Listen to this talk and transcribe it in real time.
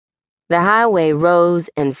The highway rose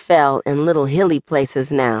and fell in little hilly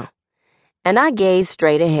places now, and I gazed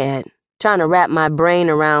straight ahead, trying to wrap my brain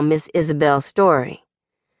around Miss Isabel's story.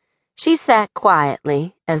 She sat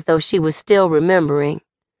quietly, as though she was still remembering.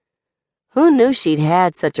 Who knew she'd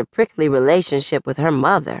had such a prickly relationship with her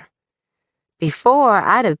mother? Before,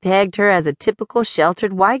 I'd have pegged her as a typical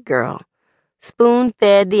sheltered white girl,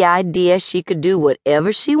 spoon-fed the idea she could do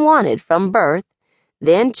whatever she wanted from birth,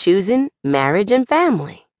 then choosing marriage and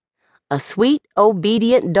family. A sweet,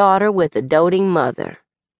 obedient daughter with a doting mother.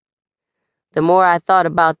 The more I thought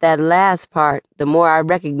about that last part, the more I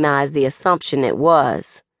recognized the assumption it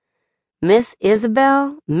was. Miss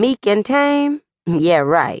Isabel, meek and tame? Yeah,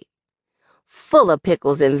 right. Full of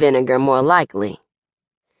pickles and vinegar, more likely.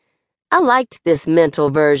 I liked this mental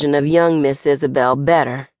version of young Miss Isabel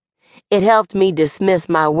better. It helped me dismiss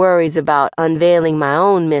my worries about unveiling my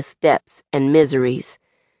own missteps and miseries,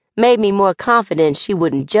 made me more confident she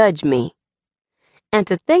wouldn't judge me. And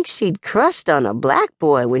to think she'd crushed on a black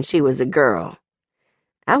boy when she was a girl.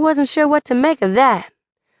 I wasn't sure what to make of that,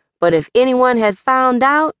 but if anyone had found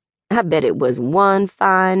out, I bet it was one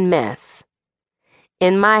fine mess.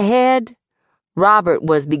 In my head, Robert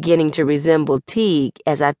was beginning to resemble Teague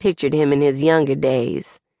as I pictured him in his younger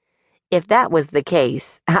days. If that was the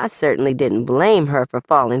case, I certainly didn't blame her for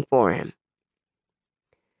falling for him.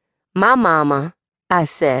 My mama, I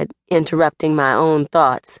said, interrupting my own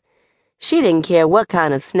thoughts, she didn't care what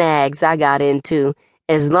kind of snags I got into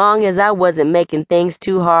as long as I wasn't making things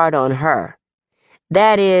too hard on her.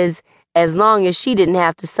 That is, as long as she didn't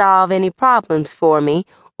have to solve any problems for me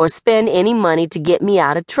or spend any money to get me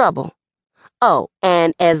out of trouble. Oh,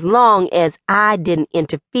 and as long as I didn't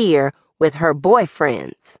interfere with her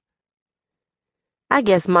boyfriends. I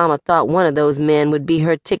guess Mama thought one of those men would be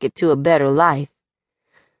her ticket to a better life.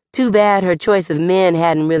 Too bad her choice of men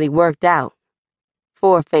hadn't really worked out.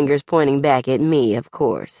 Forefingers pointing back at me, of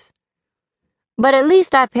course. But at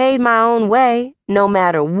least I paid my own way, no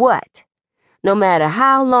matter what. No matter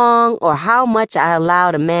how long or how much I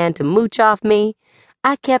allowed a man to mooch off me,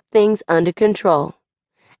 I kept things under control.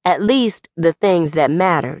 At least the things that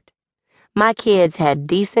mattered. My kids had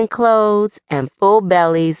decent clothes and full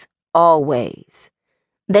bellies, always.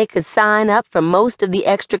 They could sign up for most of the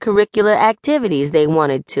extracurricular activities they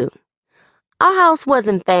wanted to. Our house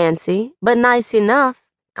wasn't fancy, but nice enough,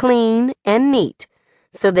 clean and neat,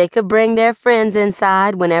 so they could bring their friends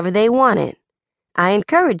inside whenever they wanted. I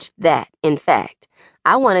encouraged that, in fact.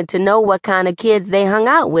 I wanted to know what kind of kids they hung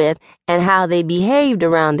out with and how they behaved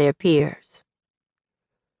around their peers.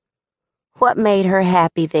 What made her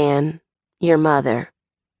happy then, your mother?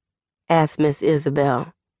 Asked Miss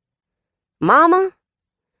Isabel. Mama?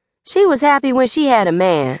 She was happy when she had a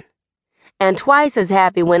man, and twice as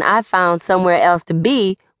happy when I found somewhere else to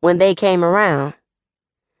be when they came around.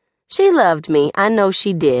 She loved me, I know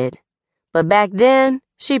she did, but back then,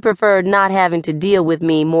 she preferred not having to deal with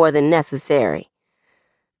me more than necessary.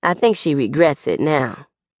 I think she regrets it now.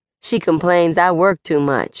 She complains I work too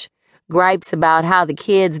much, gripes about how the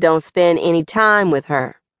kids don't spend any time with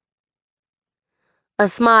her. A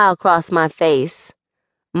smile crossed my face.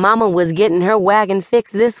 Mama was getting her wagon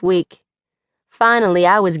fixed this week. Finally,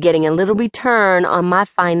 I was getting a little return on my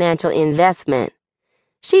financial investment.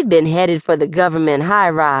 She'd been headed for the government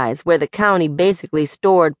high-rise, where the county basically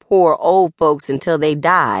stored poor old folks until they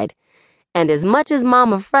died. And as much as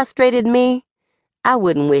Mama frustrated me, I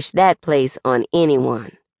wouldn't wish that place on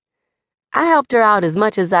anyone. I helped her out as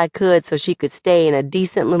much as I could so she could stay in a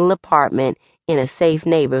decent little apartment in a safe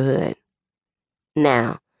neighborhood.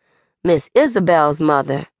 Now, Miss Isabel's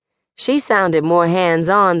mother, she sounded more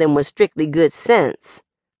hands-on than was strictly good sense.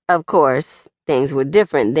 Of course, things were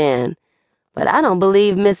different then, but I don't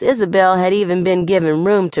believe Miss Isabel had even been given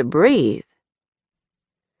room to breathe.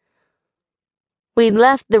 We'd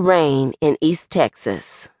left the rain in East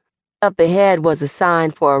Texas. Up ahead was a sign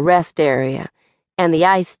for a rest area, and the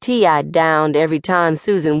iced tea I'd downed every time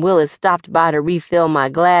Susan Willis stopped by to refill my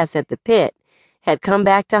glass at the pit had come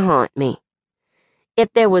back to haunt me.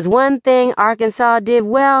 If there was one thing Arkansas did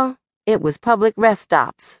well, it was public rest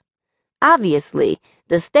stops. Obviously,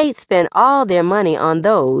 the state spent all their money on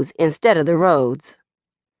those instead of the roads.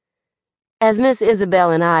 As Miss Isabel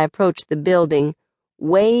and I approached the building,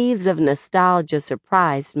 waves of nostalgia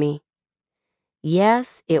surprised me.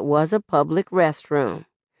 Yes, it was a public restroom,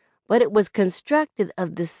 but it was constructed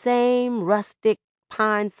of the same rustic,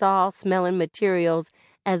 pine-saw-smelling materials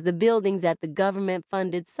as the buildings at the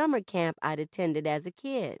government-funded summer camp I'd attended as a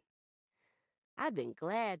kid. I'd been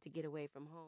glad to get away from home.